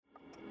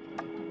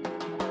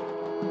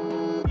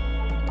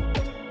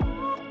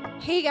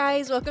Hey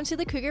guys, welcome to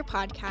the Cougar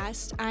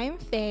Podcast. I'm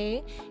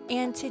Faye,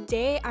 and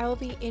today I will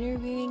be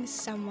interviewing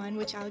someone,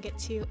 which I'll get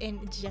to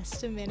in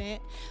just a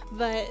minute.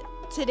 But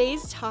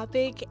today's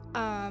topic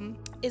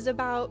is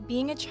about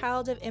being a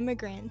child of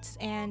immigrants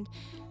and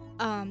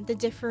the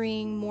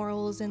differing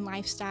morals and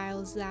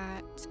lifestyles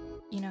that,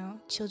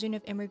 children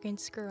of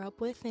immigrants grow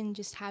up with, and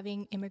just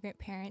having immigrant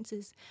parents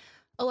is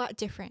a lot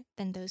different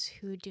than those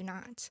who do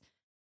not.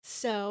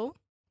 So,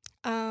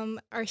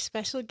 our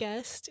special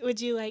guest,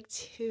 would you like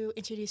to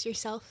introduce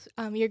yourself,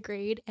 your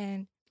grade,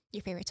 and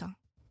your favorite song?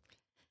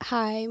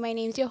 Hi, my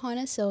name's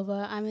Johanna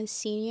Silva. I'm a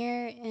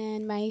senior,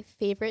 and my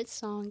favorite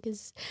song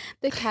is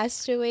The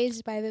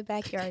Castaways by the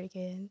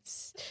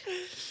Backyardigans.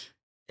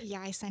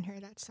 Yeah, I sent her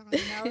that song.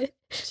 Now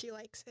she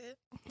likes it.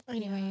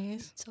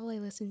 Anyways. That's all I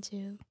listen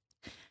to.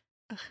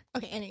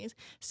 Okay, anyways.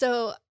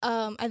 So,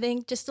 I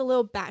think just a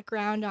little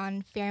background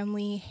on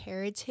family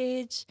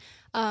heritage.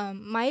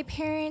 My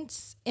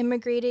parents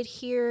immigrated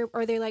here,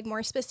 or they're like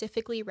more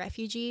specifically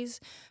refugees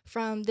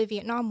from the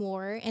Vietnam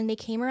War, and they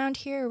came around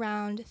here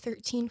around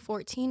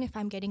 1314, if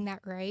I'm getting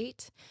that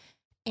right.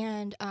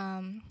 And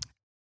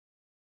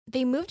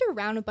they moved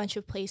around a bunch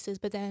of places,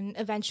 but then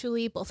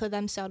eventually both of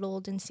them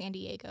settled in San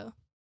Diego.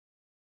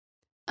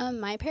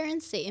 My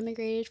parents, they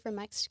immigrated from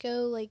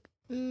Mexico like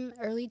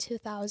early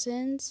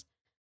 2000s.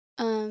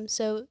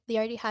 So they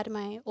already had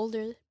my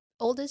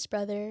oldest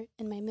brother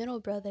and my middle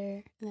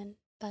brother, and then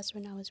that's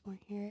when I was born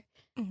here.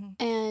 Mm-hmm.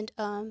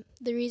 And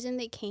the reason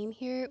they came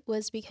here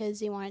was because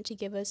they wanted to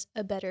give us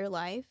a better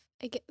life,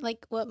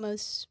 like what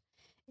most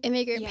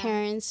immigrant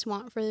parents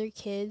want for their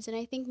kids. And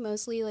I think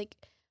mostly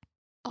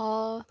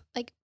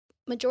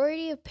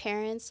majority of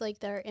parents like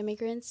that are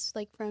immigrants,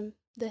 like from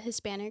the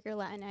Hispanic or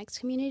Latinx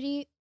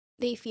community,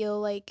 they feel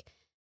like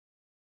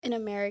in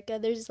America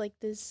there's like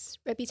this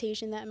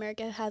reputation that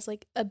America has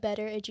like a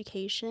better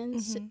education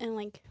and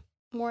like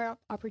more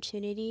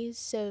opportunities.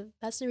 So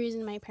that's the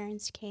reason my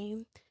parents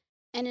came.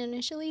 And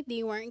initially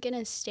they weren't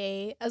gonna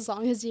stay as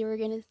long as they were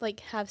gonna like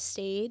have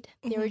stayed.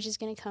 They were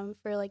just gonna come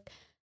for like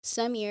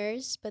some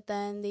years, but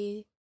then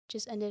they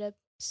just ended up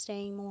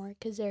staying more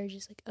because they were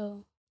just like,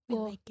 oh, We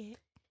like it.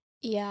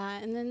 yeah.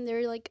 And then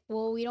they're like,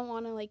 well, we don't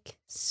want to like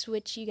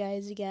switch you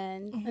guys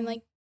again and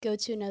like go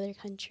to another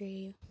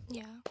country.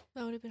 Yeah,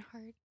 that would have been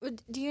hard.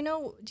 Do you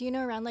know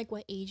around like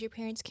what age your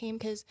parents came?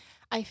 Because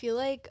I feel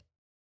like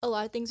a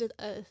lot of things with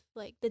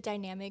like the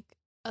dynamic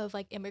of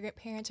like immigrant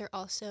parents are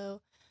also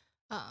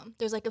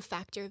there's like a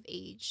factor of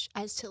age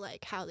as to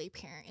like how they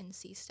parent and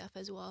see stuff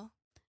as well.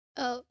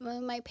 Oh, well,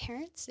 my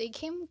parents, they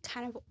came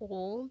kind of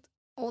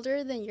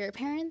older than your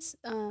parents.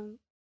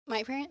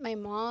 My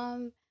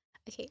mom.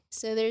 Okay,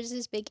 so there's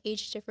this big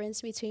age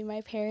difference between my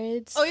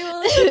parents. Oh,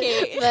 yeah,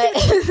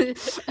 okay.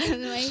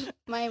 But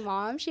my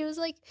mom, she was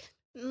like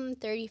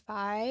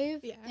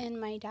 35, Yeah.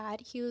 and my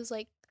dad, he was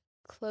like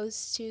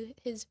close to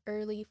his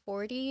early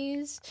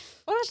 40s.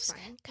 Oh, that's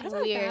fine. Kind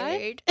of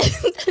weird.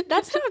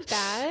 That's not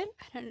bad.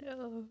 I don't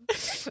know.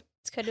 It's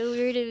kind of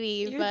weird to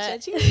me, You're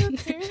but judging your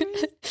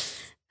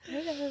parents. I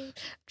don't know. I'm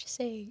just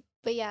saying.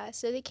 But yeah,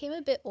 so they came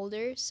a bit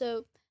older,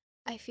 so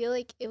I feel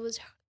like it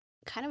was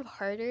kind of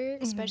harder,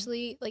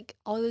 especially like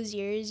all those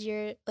years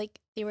they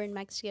were in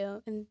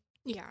Mexico and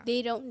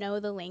they don't know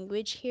the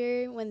language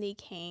here when they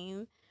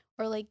came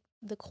or like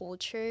the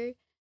culture.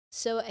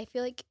 So I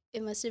feel like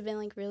it must have been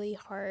like really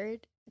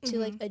hard to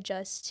like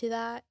adjust to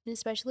that, and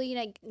especially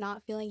like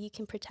not feeling you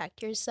can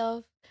protect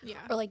yourself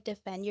or like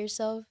defend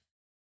yourself,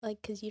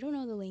 like because you don't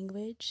know the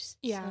language.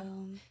 Yeah.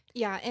 So.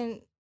 Yeah,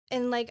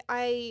 and like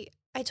I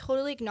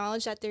totally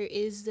acknowledge that there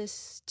is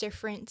this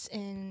difference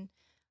in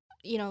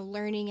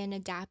learning and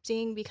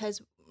adapting,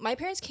 because my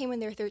parents came when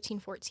they were 13,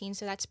 14,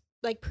 so that's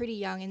like pretty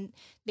young, and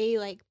they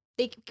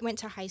went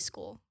to high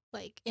school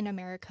like in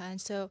America, and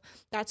so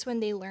that's when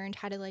they learned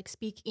how to like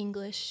speak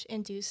English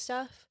and do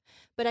stuff.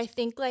 But I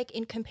think like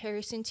in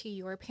comparison to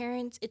your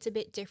parents, it's a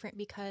bit different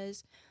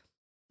because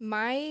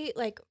my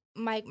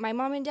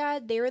mom and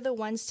dad, they were the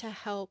ones to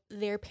help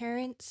their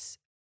parents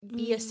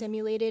be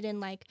assimilated and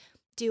like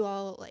do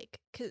all like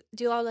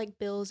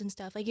bills and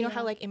stuff, like you know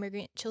how like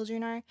immigrant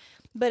children are.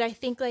 But I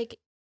think like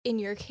in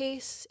your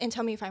case, and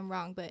tell me if I'm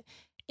wrong, but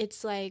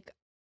it's like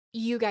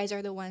you guys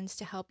are the ones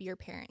to help your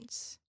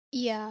parents.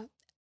 I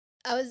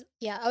was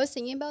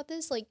thinking about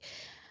this, like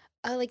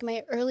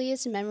my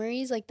earliest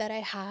memories like that I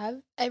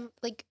have,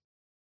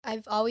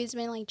 I've always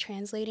been like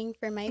translating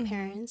for my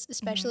parents,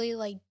 especially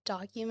like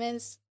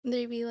documents.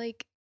 They'd be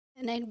like,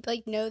 and I'd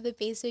like know the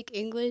basic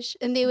English,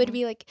 and they would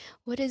be like,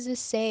 "What does this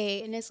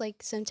say?" And it's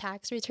like some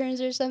tax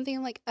returns or something.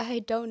 I'm like, I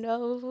don't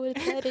know what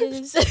that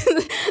is.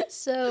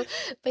 So,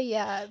 but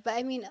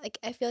I mean, like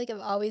I feel like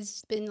I've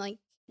always been like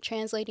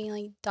translating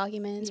like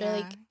documents or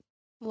like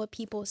what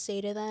people say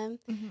to them,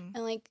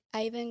 and like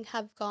I even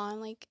have gone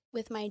like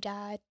with my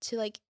dad to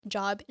like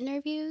job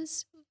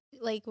interviews,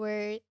 like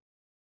where.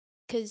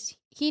 Because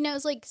he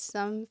knows like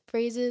some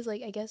phrases,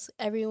 like I guess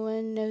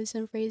everyone knows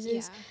some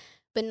phrases,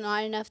 but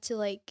not enough to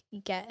like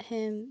get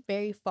him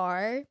very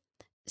far.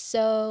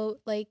 So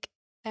like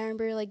I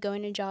remember like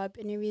going to job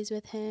interviews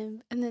with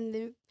him, and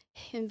then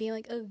him being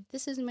like, "Oh,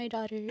 this is my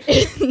daughter," and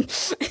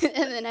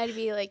then I'd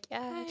be like,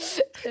 "Yeah,"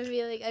 Hi. I'd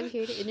be like, "I'm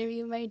here to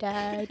interview my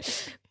dad,"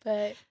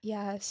 but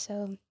yeah,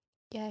 so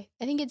yeah,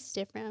 I think it's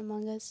different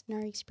among us in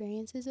our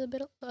experiences a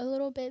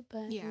little bit, but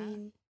I Yeah.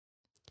 mean,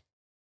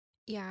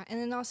 Yeah, and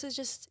then also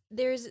just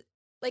there's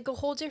like a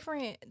whole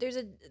different there's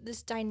a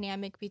this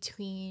dynamic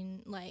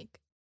between like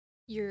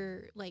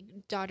your like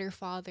daughter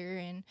father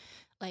and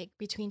like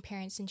between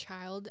parents and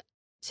child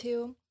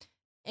too.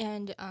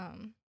 And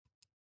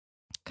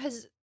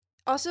cuz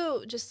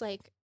also just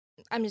like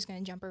I'm just going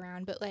to jump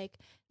around, but like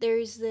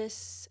there's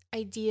this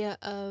idea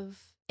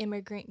of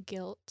immigrant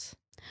guilt.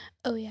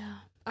 oh yeah,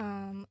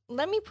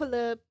 Let me pull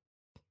up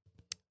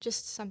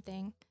just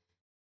something.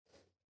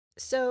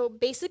 So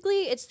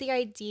basically it's the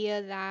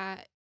idea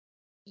that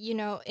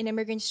an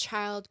immigrant's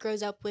child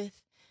grows up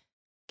with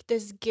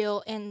this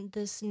guilt and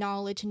this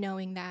knowledge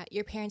knowing that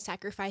your parents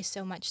sacrificed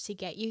so much to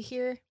get you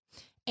here.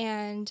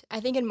 And I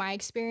think in my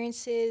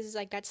experiences,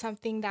 like that's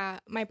something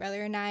that my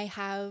brother and I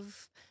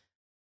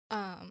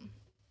um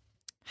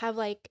have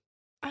like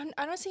I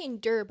don't say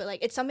endure, but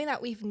like it's something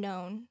that we've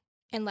known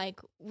and like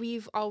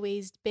we've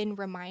always been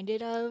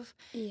reminded of.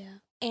 yeah,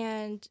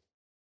 And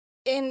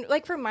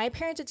like for my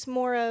parents it's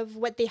more of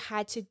what they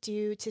had to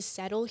do to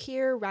settle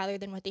here rather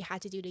than what they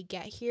had to do to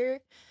get here.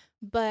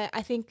 But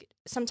I think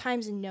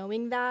sometimes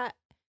knowing that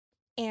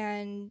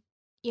and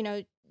you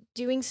know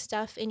doing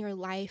stuff in your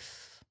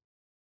life,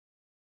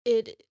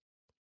 it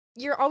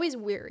you're always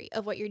weary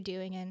of what you're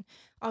doing and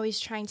always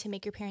trying to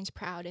make your parents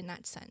proud in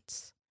that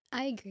sense.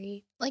 I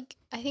agree. Like,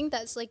 I think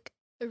that's like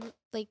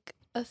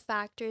a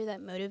factor that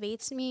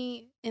motivates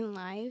me in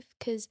life,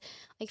 because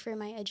like for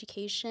my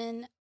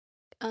education,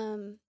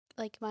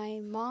 like my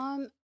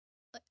mom,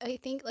 I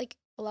think like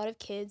a lot of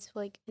kids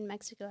like in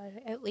Mexico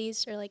at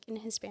least, or like in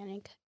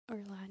Hispanic or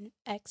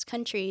Latinx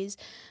countries,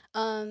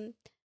 um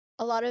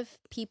a lot of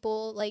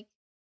people like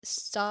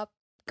stop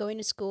going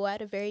to school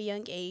at a very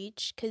young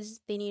age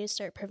because they need to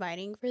start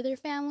providing for their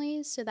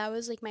families. So that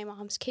was like my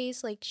mom's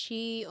case. Like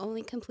she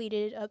only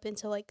completed up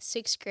until like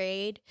 6th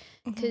grade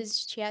Hmm.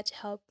 because she had to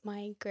help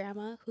my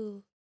grandma,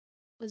 who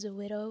was a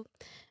widow.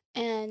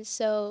 And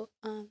so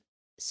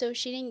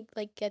she didn't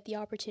like get the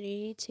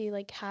opportunity to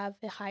like have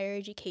a higher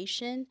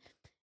education.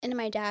 And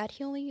my dad,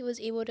 he only was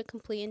able to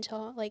complete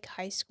until like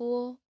high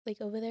school, like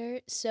over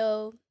there.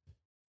 So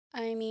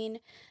I mean,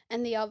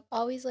 and they have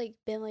always like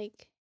been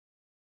like,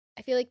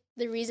 I feel like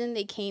the reason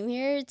they came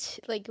here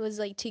like was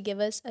like to give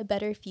us a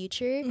better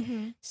future.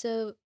 Hmm.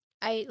 So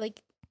I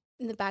like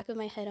in the back of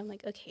my head, I'm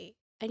like, okay,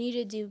 I need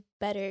to do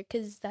better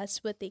because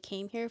that's what they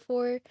came here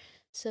for.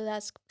 So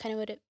that's kind of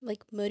what it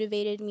like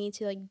motivated me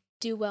to like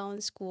do well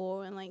in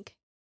school and like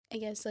I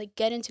guess like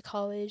get into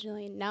college and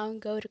like now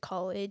go to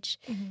college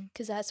Hmm.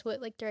 because that's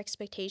what like their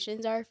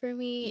expectations are for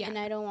me, Yeah. and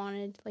I don't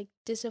want to like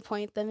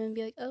disappoint them and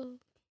be like, oh,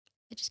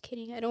 just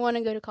kidding, I don't want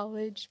to go to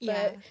college,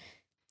 Yeah. but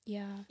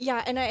yeah.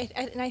 Yeah, and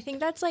I think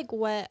that's like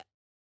what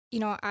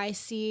I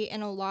see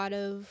in a lot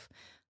of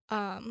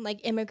like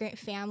immigrant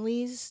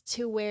families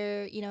to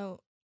where,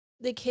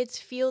 the kids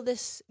feel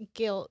this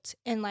guilt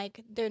and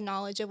like their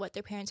knowledge of what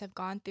their parents have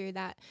gone through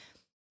that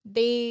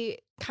they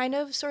kind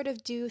of sort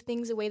of do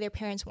things the way their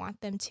parents want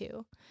them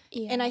to.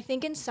 And Yeah. I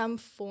think in some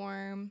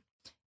form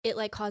it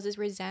like causes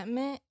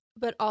resentment,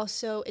 but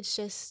also it's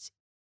just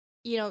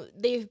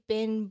they've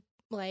been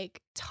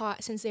like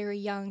taught since they were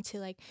young to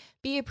like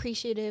be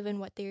appreciative in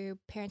what their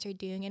parents are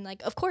doing and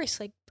like of course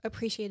like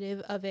appreciative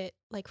of it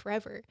like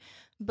forever.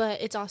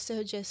 But it's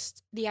also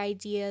just the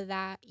idea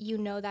that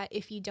that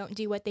if you don't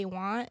do what they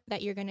want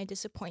that you're going to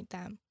disappoint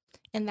them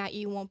and that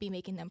you won't be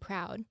making them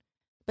proud.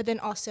 But then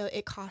also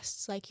it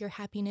costs like your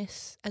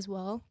happiness as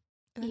well.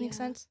 Does that make Yeah.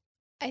 sense?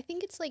 I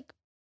think it's like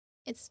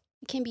it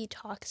can be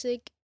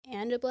toxic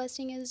and a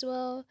blessing as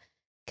well,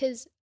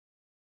 cuz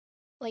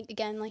like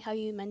again, like how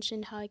you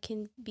mentioned how it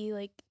can be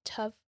like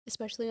tough,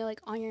 especially like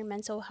on your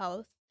mental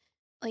health.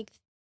 Like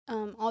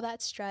all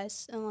that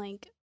stress and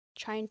like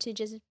trying to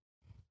just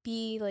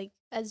be like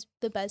as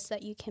the best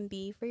that you can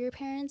be for your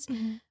parents.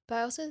 Hmm. But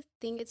I also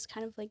think it's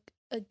kind of like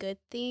a good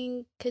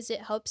thing cuz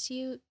it helps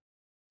you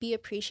be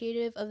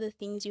appreciative of the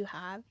things you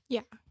have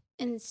Yeah.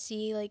 and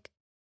see like,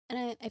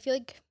 and I feel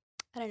like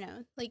I don't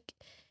know, like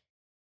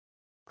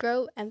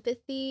grow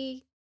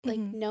empathy, like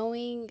Hmm.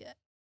 knowing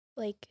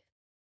like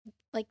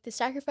the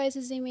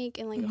sacrifices they make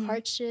and like the Hmm.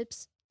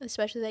 hardships,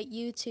 especially that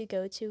you two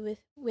go to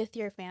with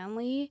your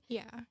family.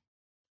 Yeah.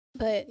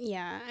 But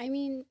yeah, I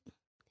mean,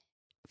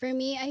 for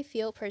me, I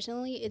feel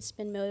personally it's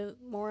been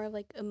more of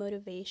like a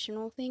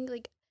motivational thing.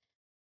 Like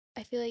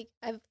I feel like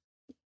I've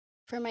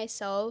for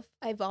myself,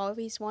 I've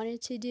always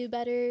wanted to do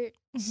better.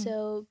 Hmm.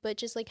 So, but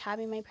just like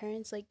having my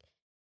parents like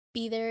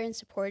be there and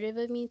supportive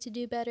of me to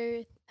do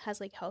better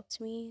has like helped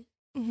me.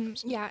 Hmm.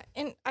 So, Yeah,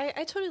 and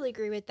I totally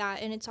agree with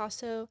that. And it's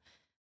also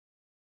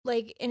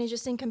like, and it's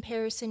just in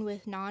comparison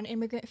with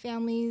non-immigrant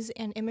families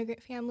and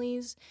immigrant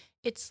families,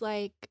 it's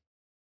like,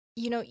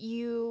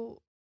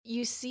 you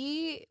you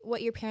see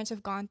what your parents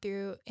have gone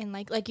through, and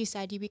like you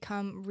said, you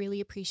become really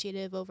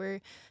appreciative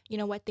over,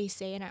 what they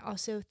say. And I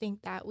also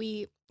think that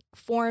we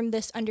form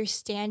this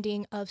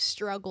understanding of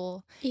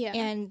struggle Yeah.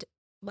 and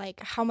like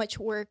how much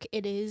work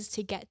it is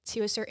to get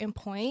to a certain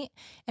point.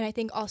 And I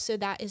think also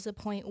that is the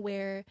point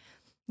where,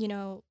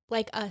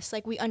 like us,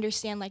 like we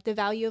understand like the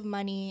value of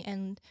money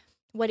and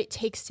what it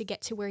takes to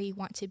get to where you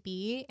want to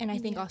be. And I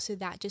think Yeah. also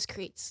that just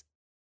creates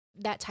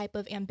that type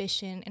of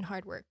ambition and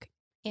hard work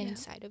Yeah.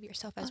 inside of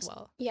yourself as Also,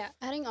 well. yeah,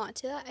 adding on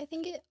to that, I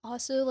think it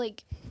also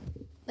like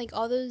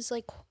all those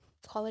like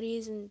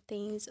qualities and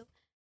things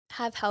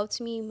have helped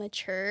me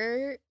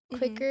mature Mhm.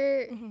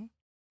 quicker, Mhm.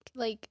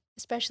 like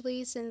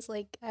especially since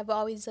like I've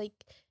always like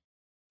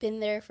been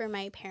there for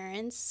my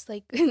parents,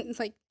 like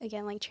like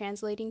again like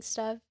translating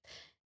stuff,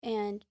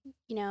 and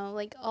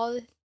like all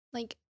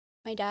like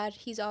my dad,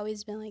 he's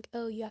always been like,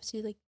 oh, you have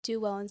to like do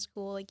well in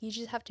school, like you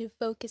just have to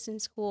focus in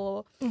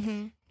school.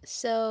 Mhm.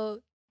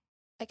 So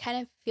I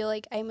kind of feel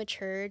like I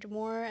matured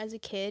more as a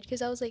kid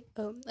because I was like,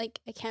 oh, like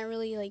I can't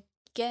really like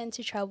get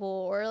into trouble,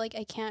 or like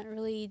I can't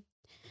really,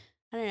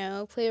 I don't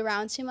know, play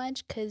around too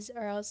much because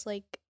or else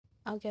like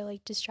I'll get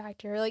like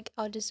distracted, or like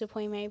I'll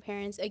disappoint my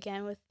parents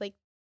again with like,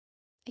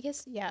 I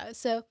guess, yeah.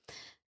 So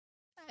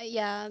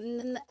yeah, and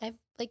then I've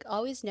like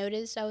always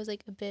noticed I was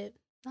like a bit,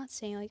 not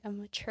saying like I'm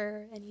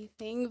mature or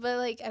anything, but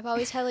like I've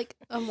always had like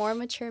a more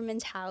mature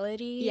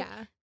mentality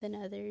Yeah, than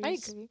I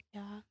others. agree.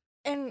 Yeah.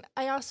 And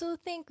I also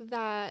think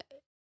that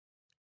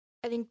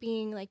I think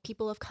being like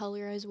people of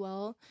color as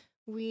well,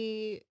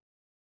 we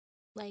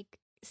like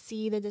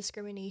see the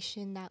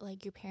discrimination that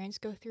like your parents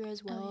go through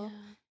as Oh well.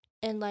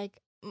 yeah. And like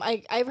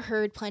I've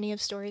heard plenty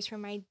of stories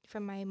from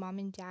my mom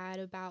and dad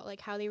about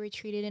like how they were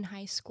treated in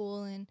high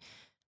school, and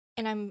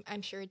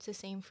I'm sure it's the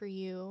same for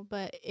you,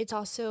 but it's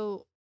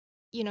also,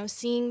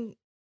 seeing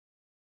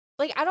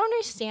like I don't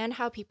understand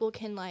how people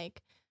can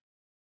like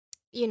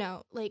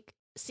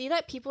see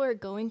that people are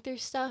going through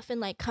stuff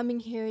and like coming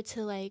here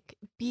to like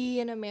be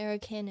an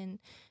American and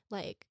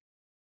like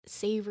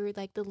savor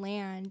like the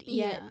land,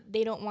 yet Yeah.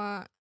 they don't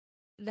want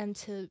them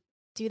to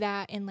do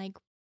that and like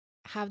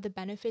have the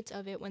benefits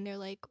of it when they're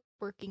like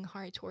working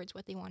hard towards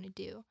what they want to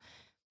do.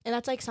 And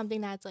that's like something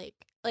that's like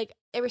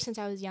ever since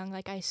I was young,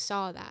 like I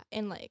saw that,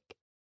 and like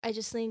I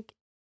just think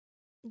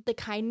the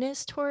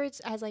kindness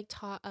towards has like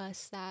taught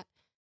us that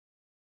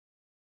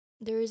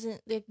there's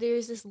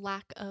this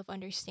lack of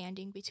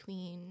understanding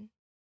between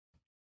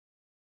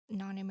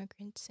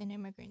non-immigrants and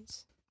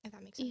immigrants, if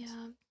that makes sense.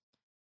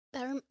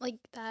 Yeah. Like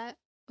that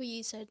what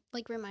you said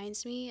like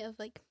reminds me of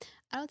like,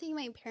 I don't think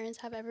my parents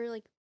have ever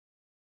like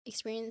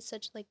experienced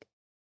such like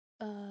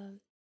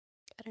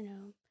I don't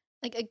know,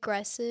 like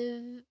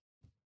aggressive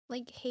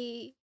like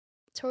hate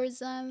towards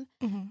them,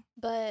 Mhm.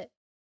 but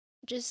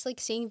just like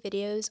seeing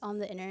videos on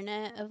the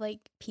internet of like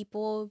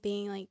people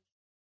being like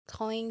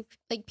calling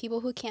like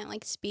people who can't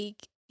like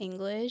speak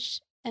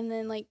English, and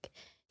then like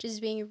just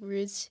being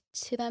rude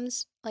to them,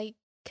 like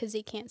because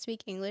they can't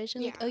speak English,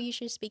 and like, oh, Yeah. you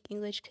should speak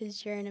English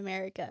because you're in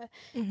America.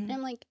 And Mhm.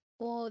 I'm like,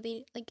 well,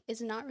 they like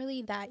it's not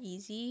really that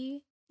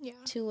easy Yeah.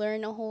 to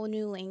learn a whole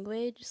new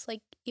language. It's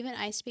like even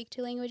I speak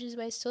two languages,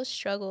 but I still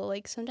struggle.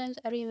 Like sometimes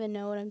I don't even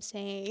know what I'm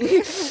saying.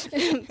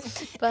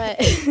 But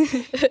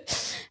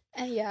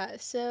and yeah,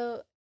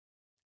 so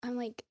I'm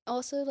like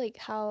also like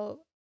how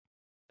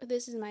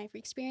this is my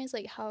experience,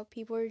 like how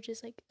people are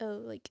just like,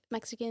 oh, like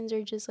Mexicans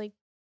are just like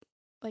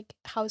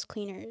house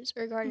cleaners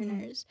or Mhm.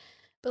 gardeners.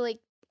 But like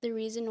the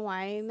reason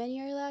why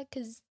many are that,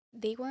 because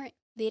they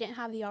didn't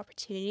have the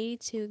opportunity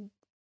to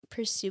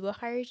pursue a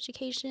higher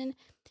education,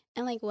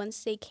 and like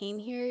once they came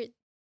here,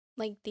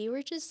 like they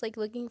were just like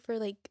looking for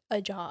like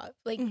a job,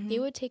 like they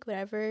Mhm. would take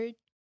whatever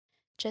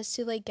just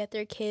to like get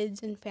their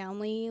kids and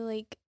family,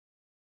 like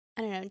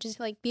I don't know, just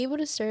like be able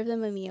to serve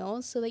them a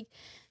meal. So like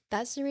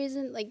that's the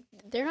reason, like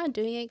they're not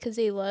doing it because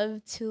they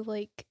love to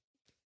like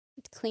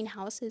clean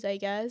houses, I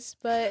guess.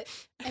 But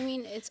I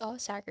mean, it's all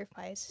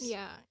sacrifice.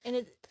 Yeah,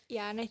 and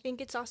I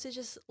think it's also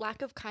just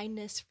lack of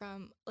kindness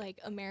from like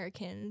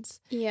Americans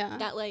Yeah.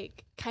 that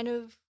like kind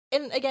of,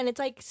 and again, it's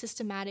like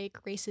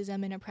systematic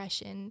racism and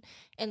oppression,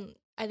 and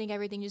I think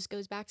everything just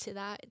goes back to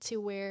that, to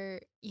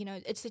where,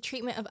 it's the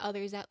treatment of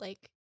others that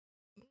like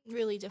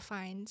really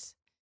defines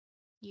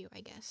you,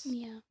 I guess.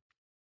 Yeah.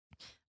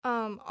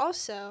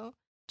 Also,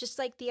 just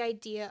like the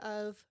idea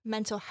of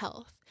mental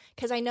health,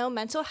 because I know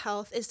mental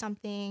health is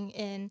something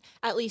in,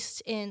 at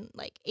least in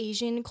like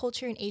Asian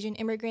culture and Asian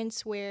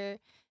immigrants, where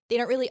they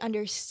don't really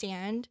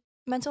understand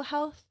mental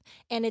health,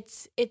 and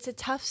it's a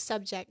tough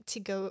subject to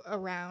go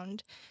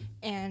around.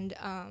 And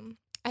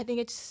I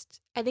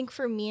think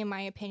for me, in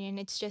my opinion,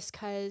 it's just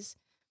because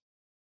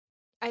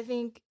I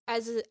think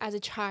as a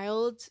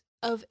child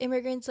of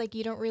immigrants, like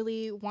you don't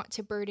really want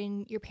to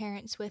burden your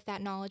parents with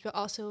that knowledge, but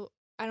also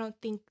I don't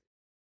think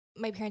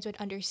my parents would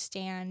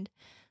understand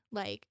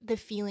like the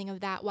feeling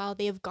of that while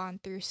they have gone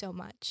through so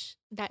much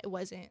that it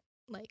wasn't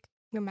like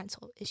your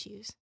mental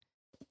issues.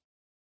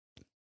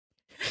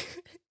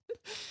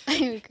 I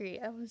agree.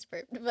 I was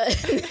burped, but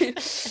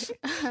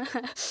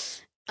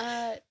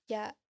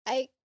yeah,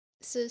 I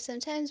So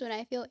sometimes when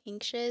I feel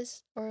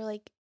anxious or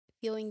like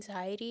feel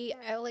anxiety,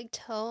 I'll like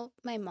tell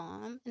my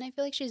mom, and I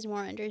feel like she's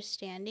more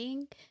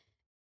understanding.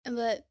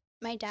 But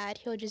my dad,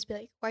 he'll just be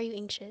like, "Why are you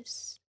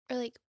anxious?" Or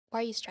like, "Why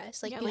are you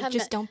stressed? Like Yeah, you like have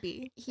just not." don't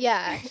be.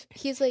 Yeah,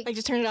 he's like, Like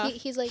just turn it he off.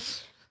 he's like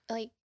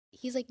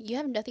he's like, "You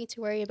have nothing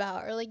to worry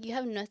about, or like you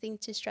have nothing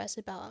to stress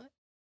about."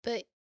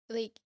 But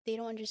like they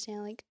don't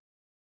understand,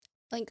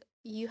 like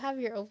you have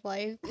your own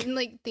life and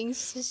like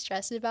things to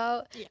stress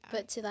about. Yeah.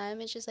 But to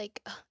them, it's just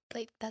like, ugh,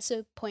 like that's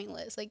so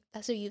pointless. Like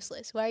that's so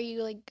useless. Why are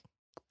you like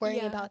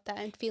worrying Yeah. about that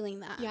and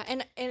feeling that? Yeah,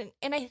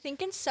 and I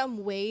think in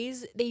some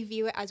ways they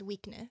view it as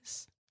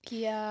weakness.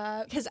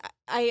 Yeah, Because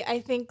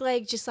I think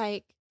like just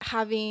like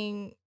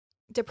having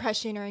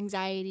depression or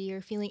anxiety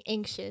or feeling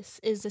anxious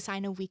is a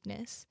sign of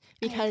weakness,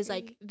 I because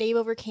like agree. they've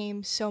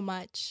overcame so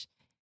much,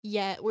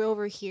 yet we're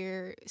over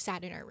here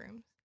sat in our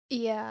room.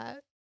 Yeah,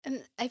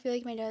 and I feel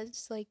like my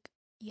dad's like,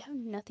 you have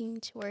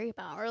nothing to worry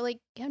about, or like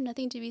you have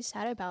nothing to be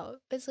sad about.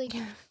 But it's like,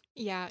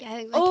 Yeah. yeah,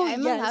 like Oh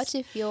I'm allowed yes.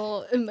 to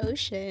feel No,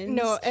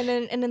 emotions.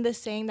 and then the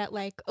saying that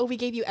like, oh, we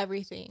gave you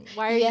everything.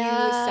 Why are you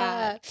Yeah,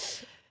 sad?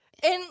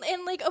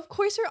 And like of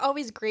course we're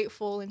always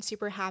grateful and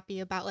super happy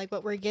about like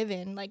what we're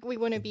given. Like we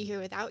wouldn't be here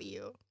without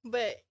you.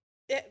 But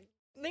it,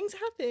 things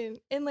happen,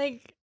 and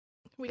like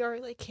we are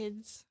like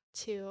kids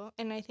too.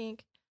 And I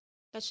think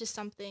that's just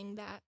something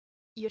that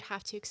you'd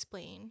have to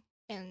explain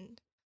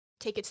and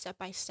take it step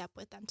by step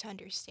with them to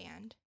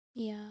understand.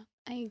 yeah,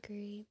 I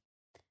agree.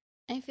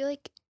 I feel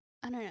like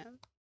I don't know.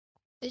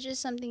 It's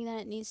just something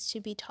that needs to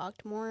be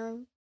talked more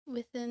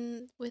with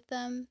them,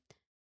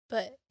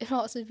 but it'll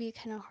also be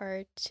kind of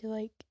hard to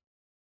like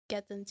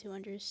get them to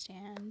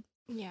understand.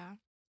 Yeah.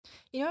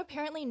 You know,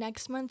 apparently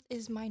next month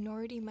is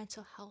Minority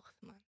Mental Health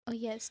Month. Oh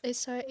yes, I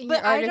saw it in But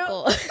your I don't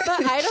article.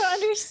 but I don't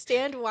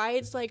understand why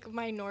it's like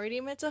Minority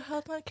Mental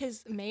Health Month,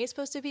 cuz May is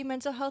supposed to be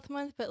Mental Health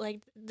Month, but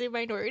like the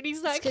minorities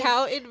It's not 'cause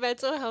count in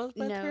Mental Health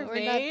Month for no, we're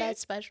not May. that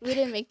special. We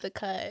didn't make the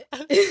cut.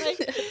 I was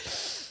like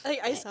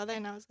I I, saw that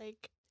and I was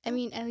like, I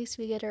mean, at least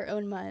we get our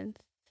own month.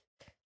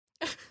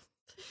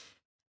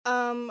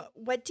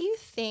 what do you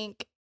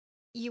think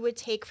you would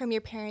take from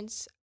your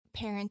parents'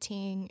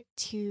 parenting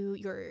to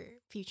your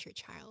future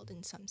child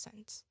in some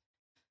sense?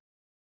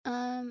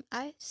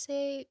 I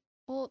say,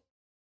 well,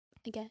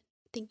 again,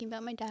 thinking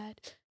about my dad,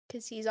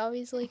 because he's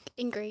always like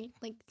ingrained,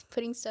 like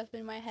putting stuff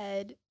in my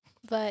head.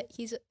 But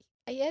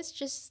I guess,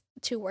 just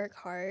to work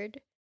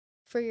hard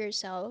for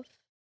yourself.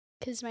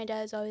 Because my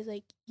dad's always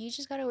like, you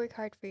just gotta work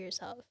hard for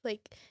yourself.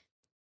 Like,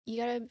 you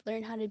gotta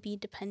learn how to be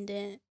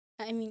dependent.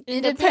 I mean,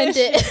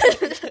 independent.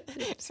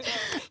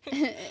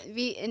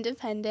 Be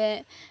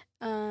independent.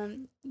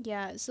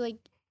 Yeah. So like,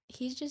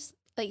 he's just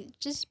like,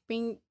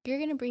 you're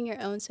gonna bring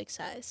your own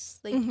success.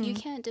 Like, you Mhm.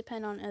 can't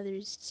depend on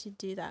others to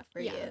do that for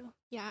Yeah. you.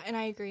 Yeah, and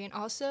I agree. And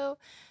also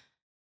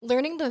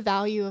learning the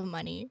value of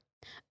money.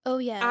 Oh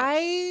yes.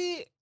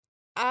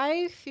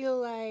 I feel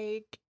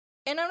like,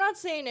 and I'm not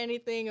saying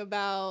anything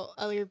about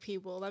other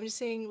people. I'm just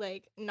saying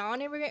like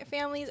non-immigrant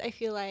families, I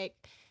feel like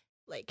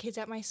kids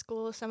at my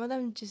school, some of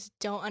them just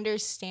don't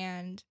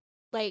understand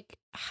like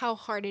how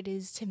hard it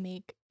is to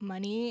make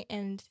money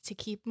and to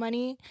keep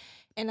money.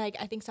 And like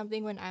I think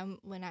something when I'm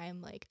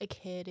like a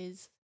kid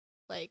is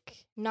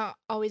like not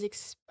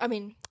always I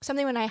mean,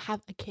 something when I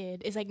have a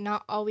kid is like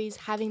not always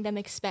having them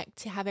expect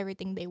to have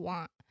everything they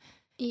want.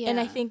 And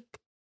I Yeah. think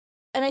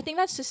and I think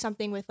that's just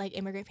something with like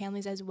immigrant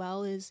families as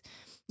well, is,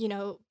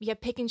 you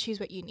pick and choose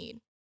what you need,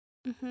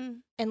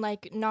 Mhm. and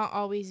like not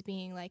always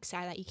being like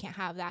sad that you can't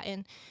have that.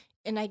 And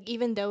like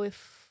even though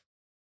if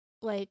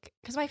like,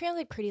 because my family's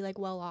like pretty like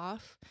well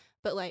off,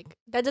 but like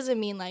that doesn't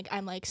mean like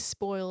I'm like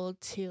spoiled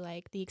to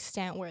like the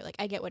extent where like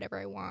I get whatever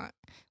I want.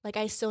 Like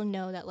I still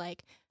know that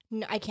like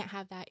I can't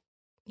have that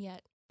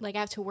yet. Like I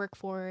have to work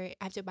for it.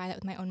 I have to buy that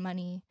with my own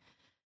money.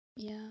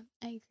 Yeah,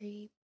 I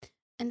agree.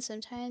 And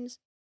sometimes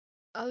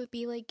I would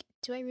be like,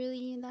 do I really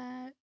need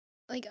that?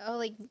 Like, I'll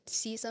like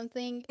see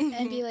something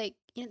and be Mhm. like,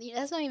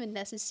 that's not even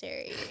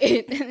necessary.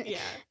 Yeah.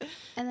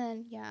 And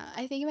then, yeah,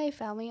 I think my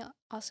family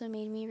also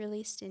made me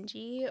really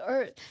stingy,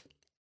 or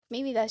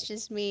maybe that's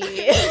just me.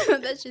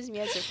 That's just me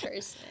as a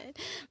person.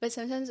 But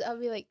sometimes I'll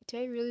be like, do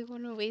I really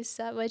want to waste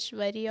that much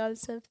money on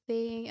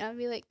something? And I'll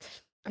be like,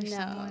 Or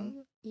someone.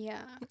 no.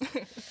 Yeah.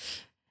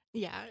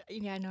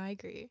 Yeah, no, I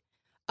agree.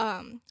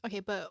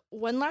 Okay, but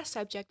one last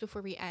subject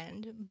before we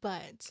end,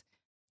 but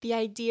the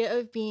idea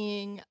of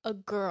being a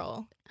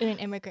girl in an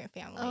immigrant Oh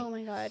family.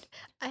 my God.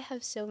 I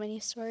have so many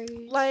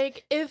stories.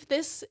 Like if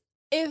this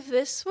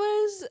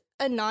was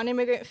a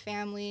non-immigrant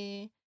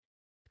family,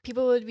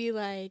 people would be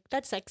like,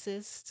 that's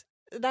sexist.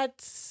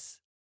 That's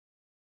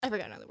I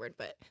forgot another word,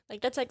 but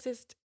like that's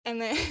sexist.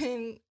 And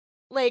then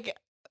like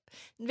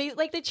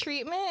like the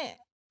treatment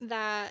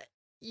that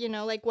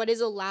like what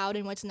is allowed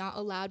and what's not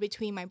allowed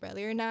between my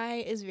brother and I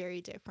is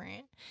very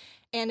different,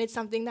 and it's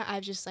something that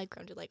I've just like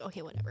grown to like,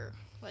 okay, whatever,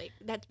 like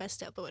that's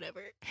messed up, but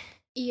whatever.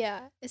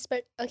 Yeah,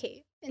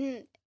 okay.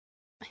 And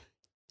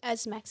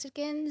as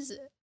Mexicans,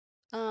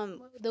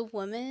 the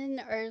women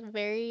are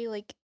very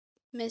like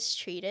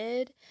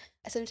mistreated.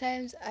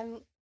 Sometimes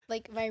I'm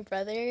like my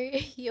brother,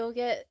 he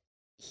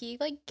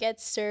like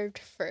gets served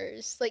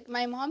first. Like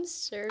my mom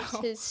serves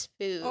Oh. his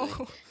food,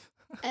 Oh.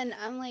 and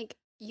I'm like,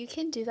 you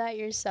can do that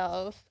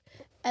yourself.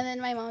 And then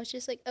my mom's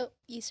just like, oh,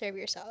 you serve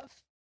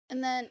yourself.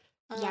 And then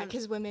Yeah,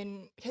 because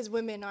women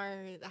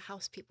are the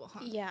house people,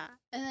 huh? yeah,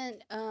 and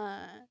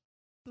then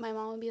my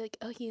mom would be like,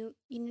 "Oh, you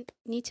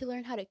need to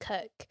learn how to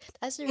cook."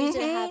 That's the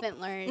reason I Mhm. haven't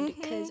learned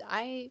because Mhm.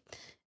 I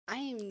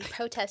am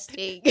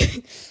protesting.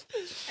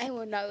 I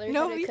will not learn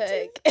how No, to me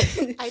too.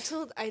 cook.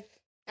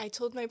 I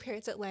told my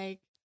parents that like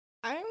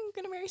I'm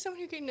gonna marry someone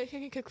who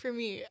can cook for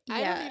me. I don't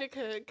Yeah, need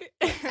to cook.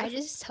 I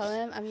just tell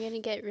them I'm gonna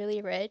get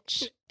really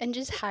rich and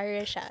just hire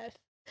a chef.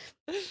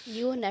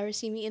 You will never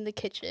see me in the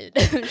kitchen.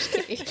 I'm just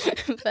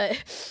kidding. But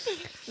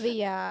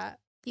yeah,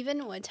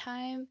 even one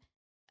time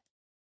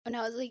when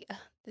I was like,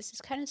 this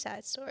is kind of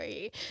sad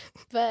story,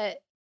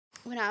 but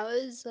when I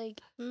was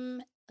like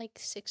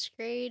sixth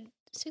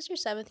or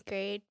seventh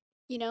grade,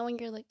 you know, when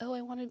you're like, oh,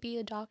 I want to be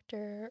a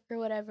doctor or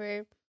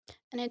whatever,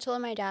 and I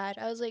told my dad,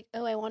 I was like,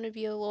 oh, I want to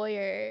be a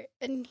lawyer,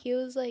 and he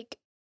was like,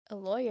 a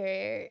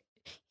lawyer?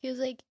 He was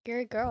like, you're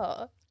a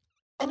girl,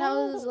 and I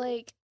was Oh.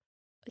 like,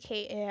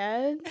 okay,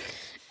 and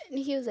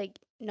he was like,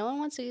 no one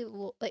wants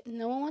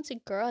a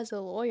girl as a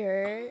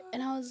lawyer,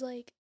 and I was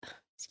like,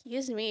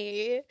 excuse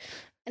me,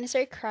 and I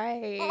started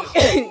crying.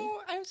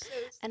 Oh, I'm so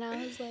And I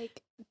sorry. was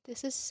like,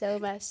 this is so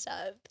messed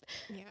up.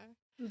 Yeah.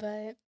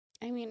 But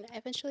I mean, I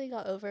eventually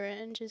got over it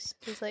and just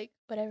was like,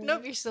 whatever.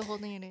 Nope, you're still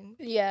holding it in.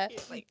 Yeah. You're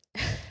like,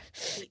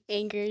 wait.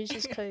 Anger is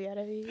just coming out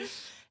of me.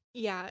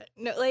 Yeah.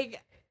 No, like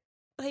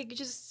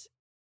just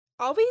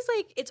always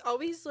like it's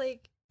always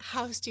like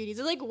house duties.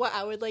 It's like what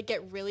I would like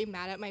get really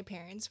mad at my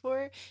parents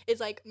for is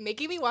like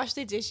making me wash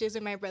the dishes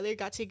and my brother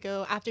got to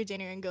go after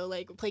dinner and go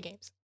like play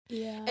games.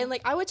 Yeah. And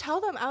like I would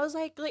tell them, I was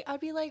like I'd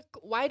be like,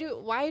 why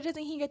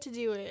doesn't he get to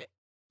do it?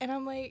 And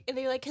I'm like, and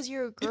they're like, cause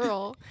you're a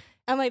girl.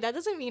 I'm like, that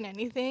doesn't mean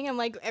anything. I'm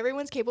like,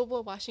 everyone's capable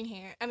of washing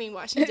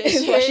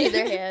dishes. Washing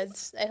their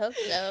hands. I hope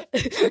so.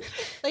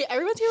 Like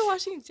everyone's capable of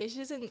washing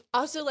dishes, and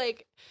also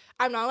like,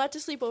 I'm not allowed to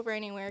sleep over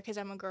anywhere because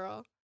I'm a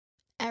girl.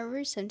 I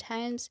remember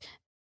sometimes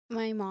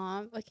my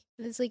mom, like,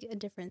 this is like a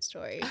different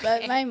story,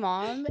 but my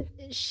mom,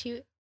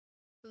 she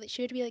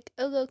would be like,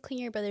 oh, go clean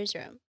your brother's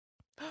room.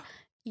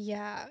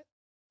 Yeah,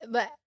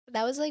 but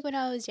that was like when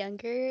I was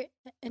younger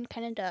and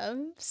kind of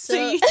dumb. So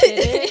So you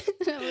did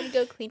it. I would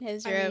go clean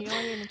his I mean, room. you don't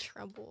want to get into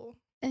trouble.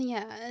 And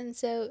yeah, and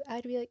so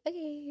I'd be like,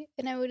 okay.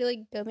 And I would like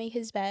go make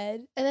his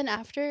bed. And then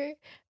after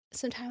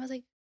some time, I was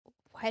like,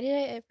 why did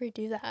I ever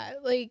do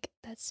that? Like,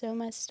 that's so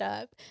messed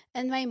up.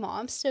 And my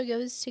mom still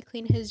goes to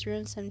clean his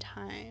room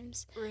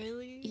sometimes.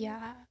 Really?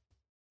 Yeah.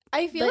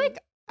 I feel But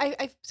like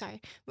I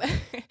sorry.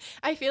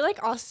 I feel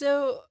like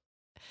also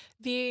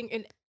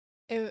being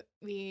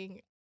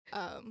being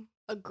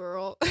a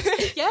girl.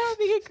 Yeah,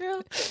 being a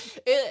girl.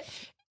 It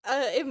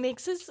it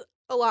makes us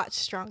a lot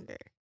stronger.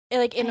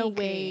 Like in I a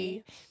agree.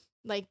 way,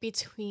 like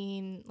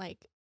between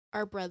like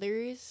our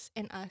brothers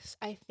and us,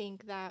 I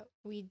think that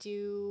we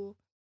do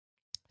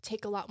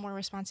take a lot more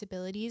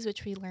responsibilities,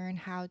 which we learn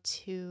how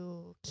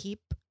to keep,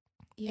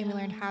 and we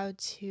learn Yeah. how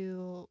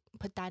to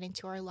put that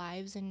into our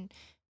lives, and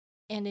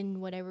in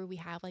whatever we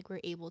have, like we're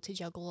able to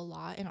juggle a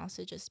lot and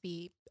also just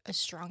be a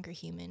stronger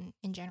human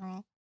in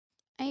general.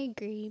 I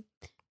agree.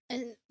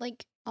 And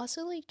like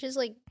also like just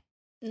like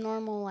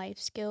normal life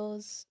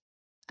skills.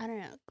 I don't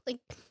know. Like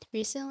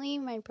recently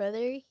my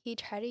brother, he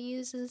tried to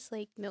use this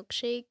like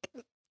milkshake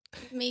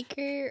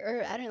maker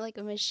or I don't know, like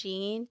a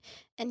machine,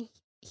 and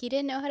he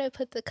didn't know how to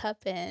put the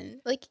cup in.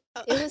 Like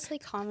it was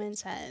like common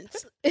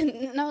sense.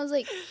 And I was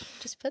like,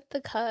 just put the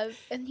cup,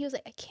 and he was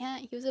like, I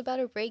can't. He was about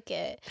to break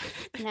it.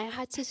 And I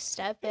had to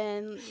step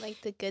in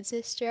like the good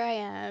sister I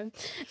am.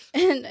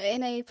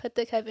 And I put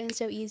the cup in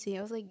so easy.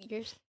 I was like,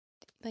 you're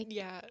like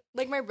Yeah,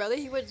 like my brother,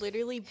 he would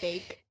literally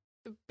bake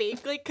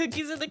like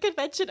cookies in the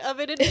convention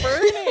oven and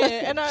burn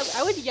it, and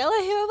I would yell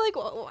at him.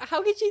 I'm like,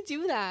 how could you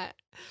do that?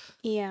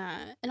 yeah.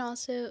 And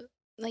also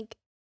like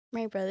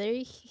my brother,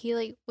 he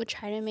like would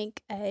try to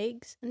make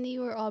eggs and they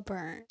were all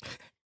burnt.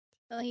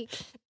 Like,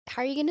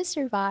 how are you gonna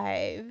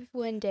survive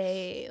one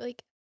day?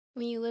 Like,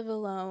 when you live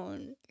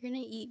alone, you're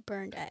gonna eat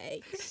burned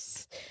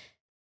eggs.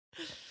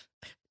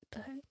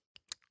 But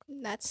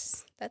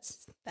that's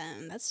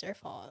them. That's their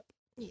fault.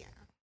 Yeah.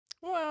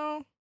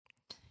 Well,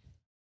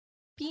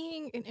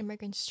 being an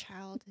immigrant's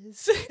child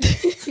is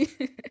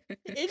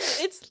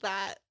it's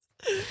that.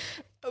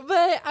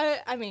 But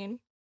I mean,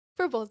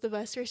 for both of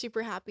us, we're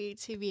super happy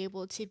to be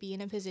able to be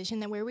in a position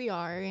that where we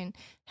are and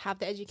have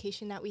the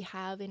education that we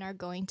have and are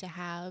going to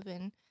have,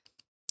 and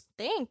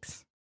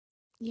thanks.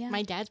 Yeah.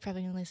 My dad's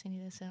probably gonna listen to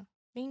this, so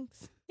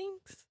thanks.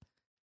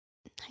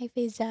 Hi,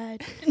 Faye's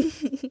dad.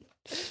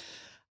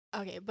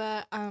 Okay,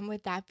 but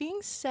with that being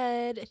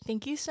said,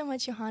 thank you so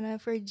much, Johanna,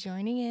 for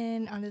joining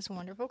in on this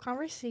wonderful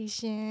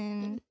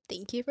conversation.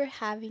 Thank you for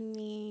having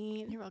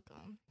me. You're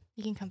welcome.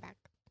 You can come back.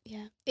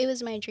 Yeah, it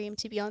was my dream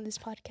to be on this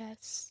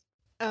podcast.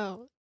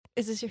 Oh,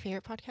 is this your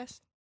favorite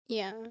podcast?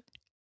 Yeah.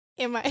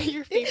 Am I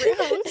your favorite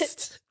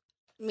host?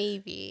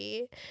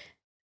 Maybe.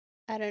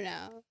 I don't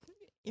know.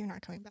 you're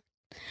not coming back.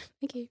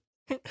 Okay.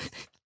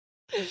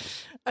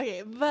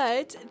 Okay,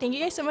 but thank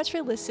you guys so much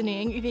for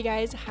listening. If you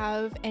guys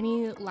have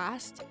any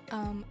last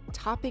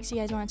topics you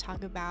guys want to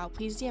talk about,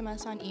 please DM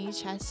us on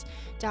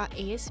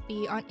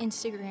ehs.asb on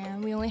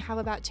Instagram. We only have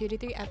about 2 to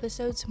 3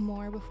 episodes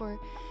more before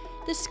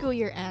the school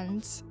year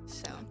ends.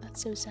 So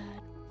That's so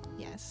sad.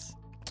 yes.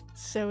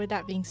 So with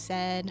that being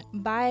said,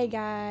 bye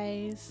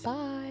guys.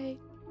 Bye.